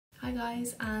Hi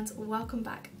guys, and welcome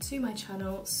back to my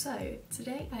channel. So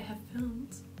today I have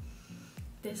filmed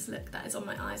this look that is on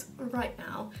my eyes right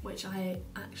now, which I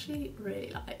actually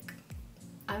really like.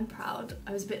 I'm proud.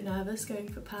 I was a bit nervous going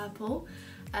for purple,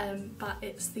 but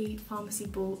it's the pharmacy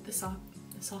ball this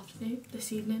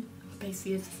evening.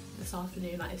 Basically it's this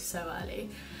afternoon, like it's so early.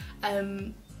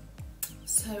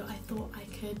 So I thought I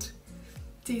could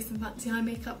do some fancy eye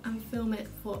makeup and film it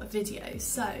for a video.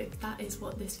 So that is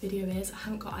what this video is. I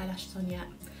haven't got eyelashes on yet.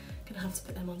 I'm gonna have to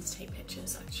put them on to take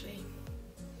pictures actually.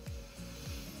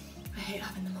 I hate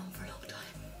having them on for a long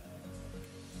time.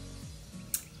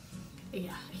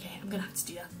 Yeah, okay, I'm gonna have to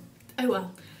do that. Oh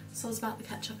well, so I was about the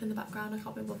ketchup in the background, I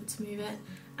can't be bothered to move it.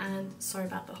 And sorry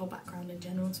about the whole background in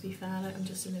general, to be fair, like I'm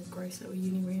just in a gross little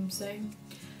uni room, so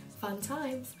fun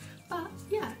times. But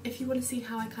yeah, if you want to see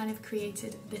how I kind of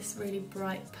created this really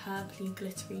bright purpley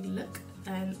glittery look,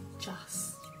 then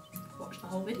just watch the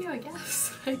whole video, I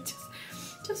guess.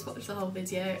 just watch the whole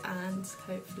video and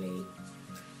hopefully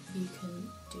you can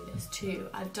do this too.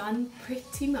 I've done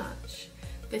pretty much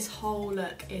this whole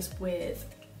look is with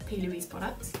PLouise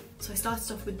products. So I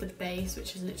started off with the base,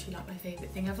 which is literally like my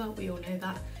favourite thing ever, we all know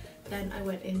that. Then I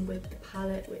went in with the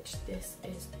palette, which this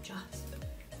is just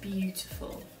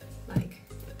beautiful. Like,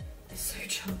 it's so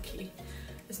chunky.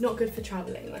 It's not good for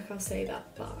travelling, like I'll say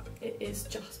that, but it is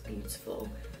just beautiful.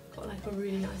 Got like a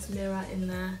really nice mirror in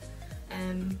there,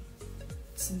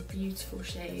 some beautiful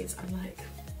shades, and like,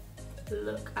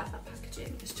 look at that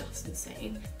packaging, it's just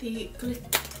insane. The glitter,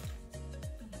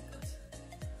 oh my god,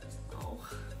 oh.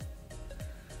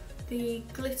 The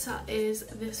glitter is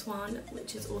this one,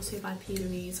 which is also by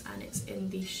PLouise, and it's in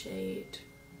the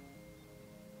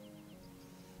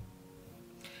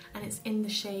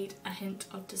shade, A Hint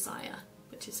of Desire,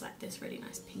 which is like this really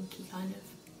nice pinky kind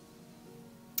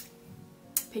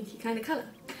of colour.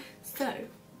 So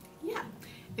yeah,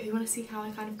 if you want to see how I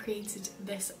kind of created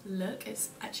this look, it's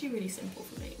actually really simple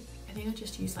for me. I think I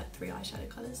just used like 3 eyeshadow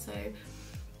colours, so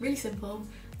really simple.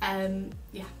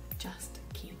 Yeah, just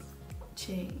keep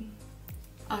watching.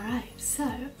 Alright, so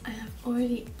I have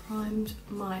already primed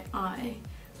my eye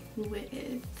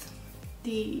with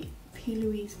the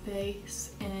PLouise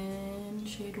Base in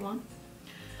shade 1,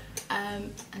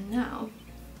 and now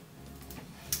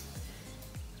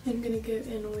I'm going to go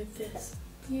in with this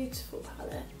beautiful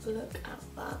palette. Look at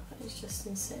that, that is just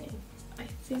insane. I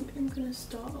think I'm going to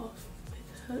start off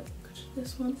with Hooked,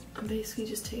 this one. I'm basically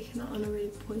just taking that on a really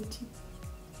pointy,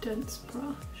 dense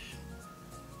brush.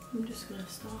 I'm just going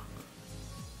to start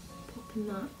popping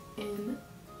that in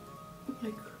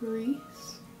my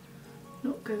crease.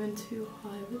 Not going too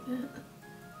high with it.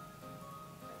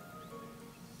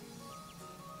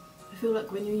 I feel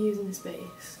like when you're using this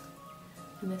base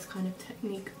and this kind of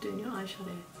technique of doing your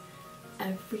eyeshadow,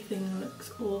 everything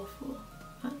looks awful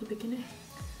at the beginning.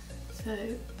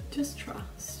 So just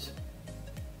trust.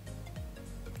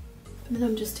 And then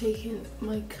I'm just taking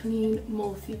my clean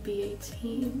Morphe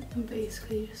B18 and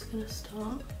basically just going to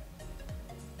start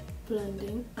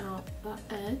blending out that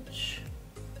edge.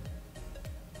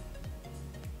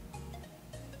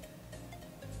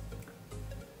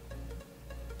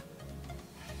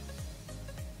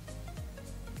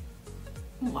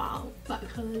 Wow, that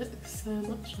colour looks so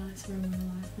much nicer in real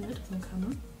life than it does on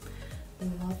camera.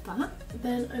 I love that.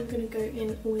 Then I'm going to go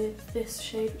in with this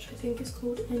shade, which I think is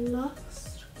called In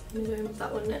Lust. I'm going to go in with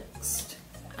that one next.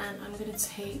 And I'm going to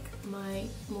take my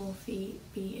Morphe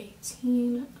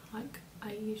B18, like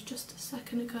I used just a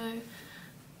second ago,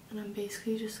 and I'm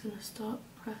basically just going to start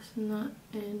pressing that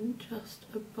in just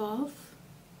above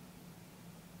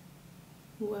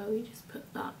where we just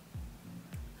put that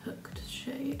Hooked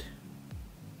shade.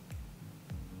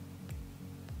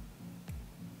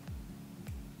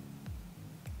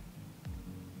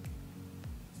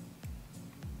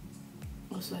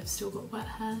 Also, I've still got wet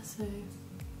hair, so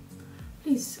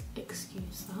please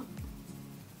excuse that.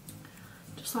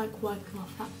 Just like wiping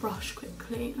off that brush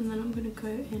quickly, and then I'm going to go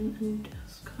in and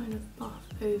just kind of buff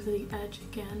over the edge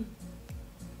again.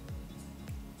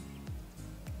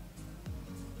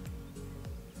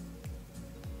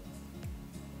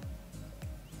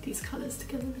 These colours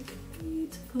together look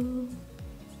beautiful.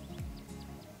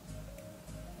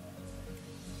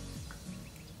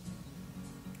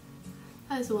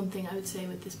 That is the one thing I would say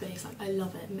with this base, like I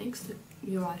love it, it makes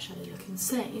your eyeshadow look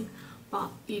insane, but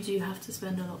you do have to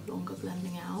spend a lot longer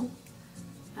blending out.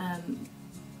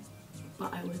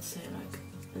 But I would say like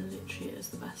literally it is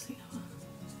the best thing ever.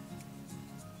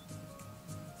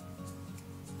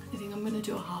 I think I'm going to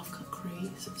do a half cut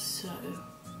crease, so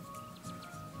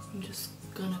I'm just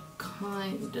going to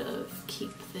kind of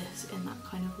keep this in that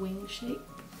kind of wing shape.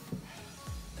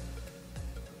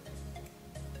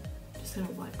 just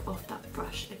going to wipe off that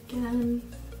brush again,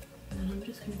 and then I'm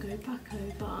just going to go back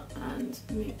over and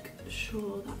make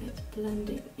sure that it's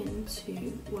blending into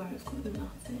where I've got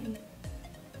nothing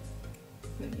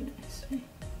really nicely.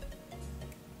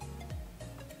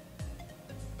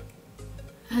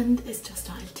 And it's just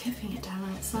started tipping it down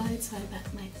outside, so I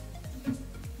bet my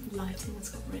lighting has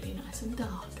got really nice and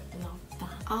dark. Love that.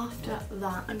 After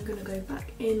that, I'm going to go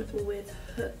back in with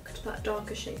Hooked, that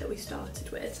darker shade that we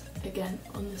started with. Again,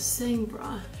 on the same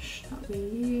brush that we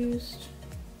used,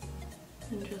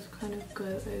 and just kind of go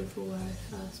over where I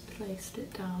first placed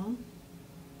it down.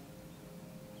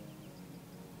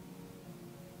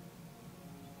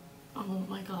 Oh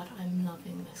my god, I'm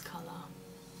loving this colour.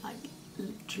 Like,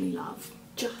 literally love.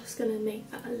 Just gonna make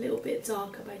that a little bit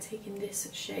darker by taking this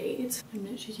shade. I'm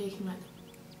literally taking like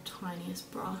the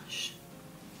tiniest brush.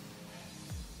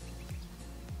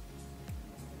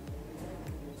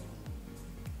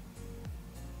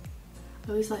 I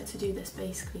always like to do this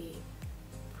basically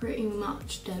pretty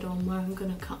much dead on where I'm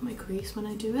gonna cut my crease when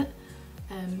I do it,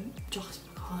 just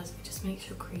because it just makes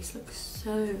your crease look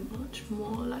so much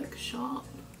more like sharp.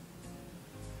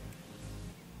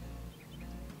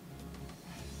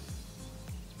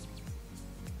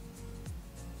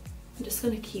 I'm just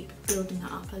going to keep building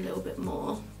that up a little bit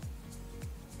more.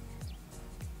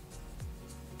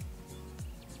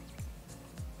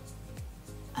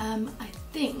 I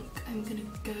think I'm going to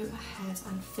go ahead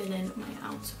and fill in my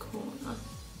outer corner.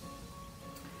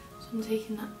 So I'm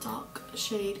taking that dark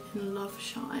shade in Love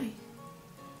Shy,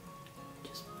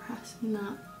 just pressing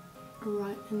that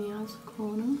right in the outer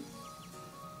corner.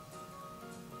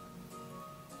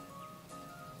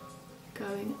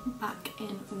 Going back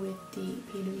in with the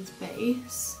PLouise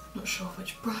Base. Not sure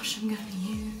which brush I'm going to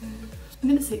use. I'm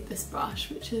going to take this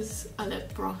brush, which is a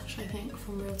lip brush, I think,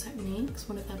 from Real Techniques,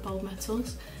 one of their bold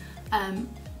metals.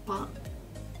 But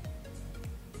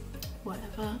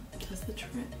whatever does the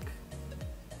trick.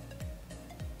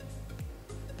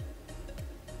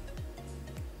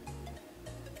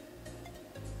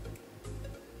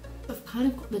 I've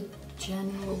kind of got the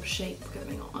general shape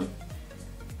going on.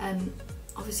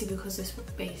 Obviously, because this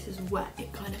base is wet,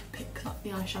 it kind of picks up the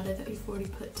eyeshadow that you've already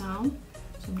put down.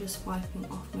 So I'm just wiping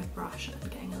off my brush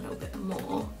and getting a little bit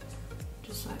more,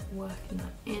 just like working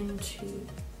that into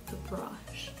the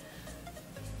brush.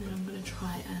 And then I'm going to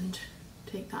try and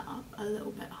take that up a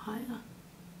little bit higher.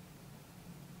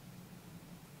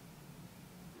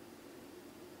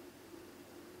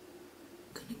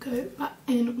 I'm going to go back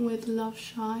in with Love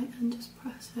Shy and just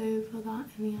press over that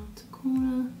in the outer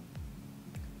corner.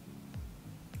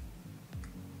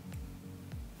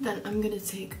 Then I'm going to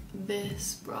take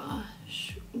this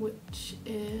brush, which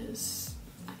is,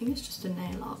 I think it's just a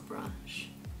nail art brush.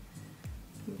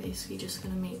 I'm basically just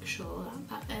going to make sure that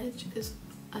that edge is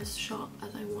as sharp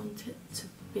as I want it to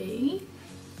be.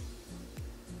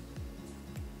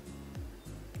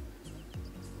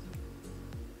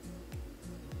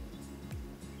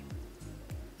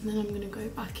 And then I'm going to go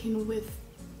back in with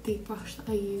the brush that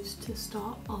I used to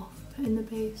start off putting the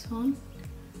base on.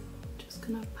 Just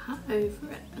gonna pat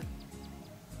over it.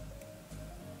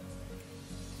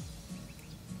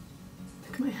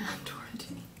 Look at my hand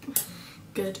already.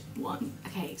 Good one.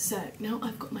 Okay, so now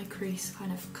I've got my crease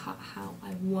kind of cut how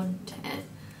I want it.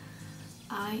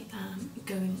 I am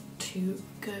going to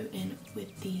go in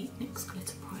with the NYX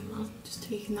Glitter Primer. Just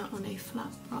taking that on a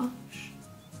flat brush.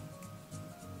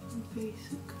 And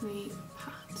basically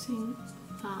patting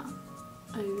that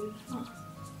over.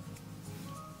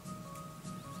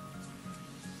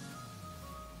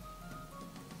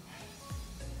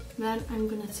 Then I'm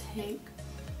going to take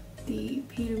the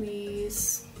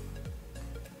PLouise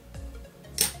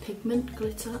Pigment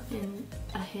glitter in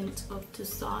a hint of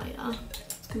Desire.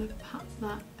 Just going to pat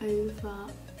that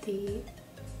over the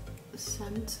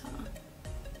centre.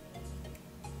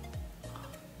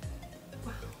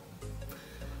 Wow.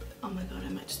 Oh my god, I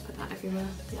might just put that everywhere.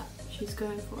 Yeah, she's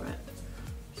going for it.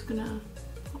 Just going to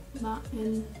pop that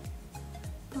in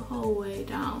the whole way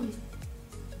down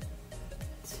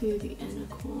to the inner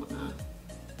corner.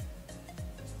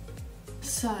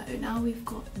 So now we've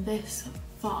got this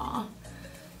far,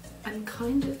 I'm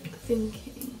kind of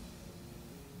thinking,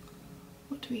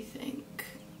 what do we think?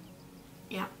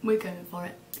 Yeah, we're going for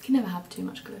it. You can never have too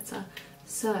much glitter.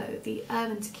 So the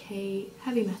Urban Decay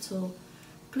Heavy Metal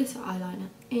Glitter Eyeliner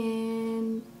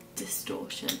in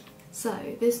Distortion. So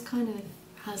this kind of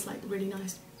has like really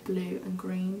nice blue and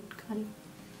green kind of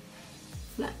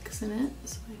flecks in it,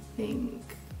 so I think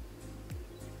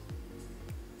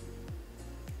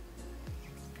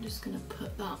I'm just going to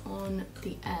put that on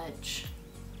the edge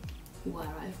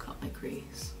where I've cut my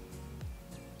crease.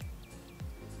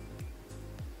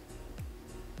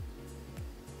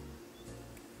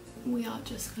 we are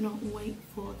just gonna wait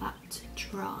for that to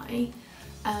dry.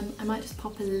 I might just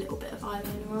pop a little bit of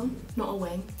eyeliner on, not a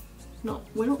wing.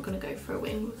 We're not gonna go for a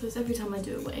wing because every time I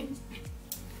do a wing,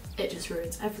 it just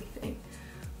ruins everything.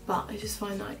 But I just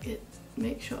find like it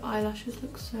makes your eyelashes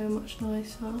look so much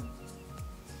nicer.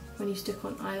 When you stick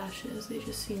on eyelashes, they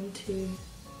just seem to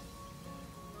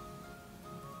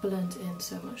blend in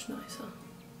so much nicer.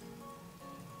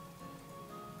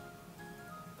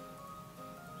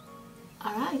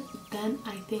 Alright, then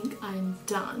I think I'm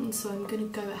done, so I'm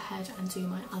going to go ahead and do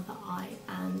my other eye,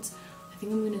 and I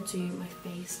think I'm going to do my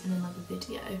face in another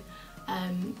video.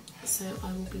 So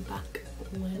I will be back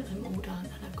when I'm all done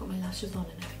and I've got my lashes on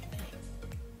and everything.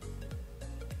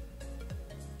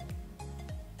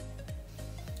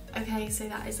 Okay, so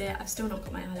that is it. I've still not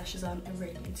got my eyelashes on, I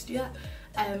really need to do that.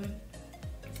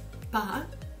 But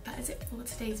that is it for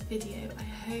today's video. I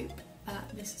hope that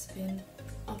this has been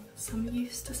of some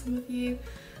use to some of you.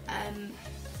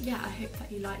 Yeah, I hope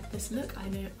that you like this look. I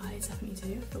know I definitely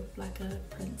do. I feel like a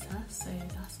princess, so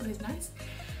that's always nice.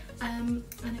 And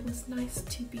it was nice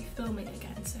to be filming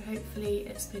again, so hopefully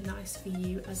it's been nice for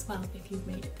you as well if you've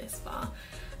made it this far.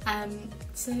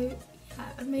 So yeah,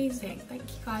 amazing. Thank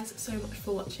you guys so much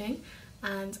for watching,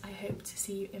 and I hope to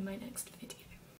see you in my next video.